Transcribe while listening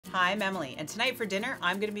Hi, I'm Emily, and tonight for dinner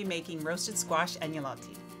I'm going to be making roasted squash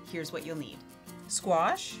agnolotti. Here's what you'll need.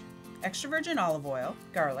 Squash, extra virgin olive oil,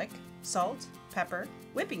 garlic, salt, pepper,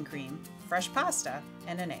 whipping cream, fresh pasta,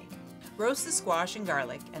 and an egg. Roast the squash and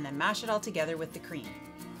garlic and then mash it all together with the cream.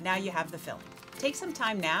 Now you have the filling. Take some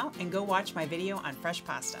time now and go watch my video on fresh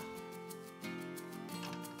pasta.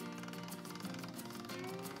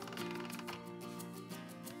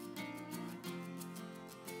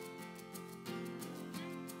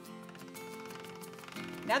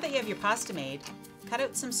 Now that you have your pasta made, cut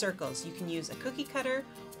out some circles. You can use a cookie cutter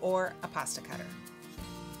or a pasta cutter.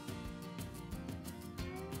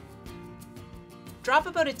 Drop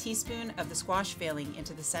about a teaspoon of the squash filling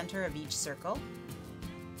into the center of each circle.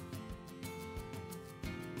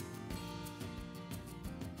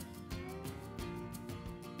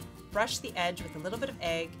 Brush the edge with a little bit of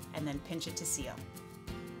egg and then pinch it to seal.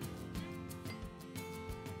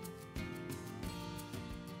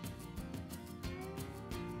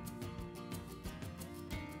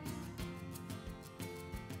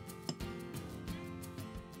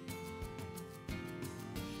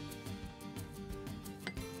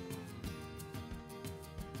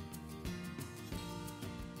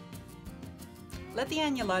 Let the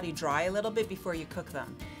agnolotti dry a little bit before you cook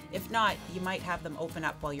them. If not, you might have them open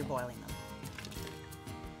up while you're boiling them.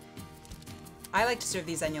 I like to serve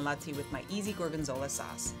these agnolotti with my easy gorgonzola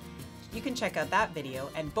sauce. You can check out that video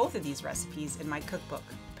and both of these recipes in my cookbook,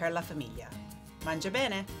 Per la Famiglia. Mangia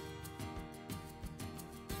bene!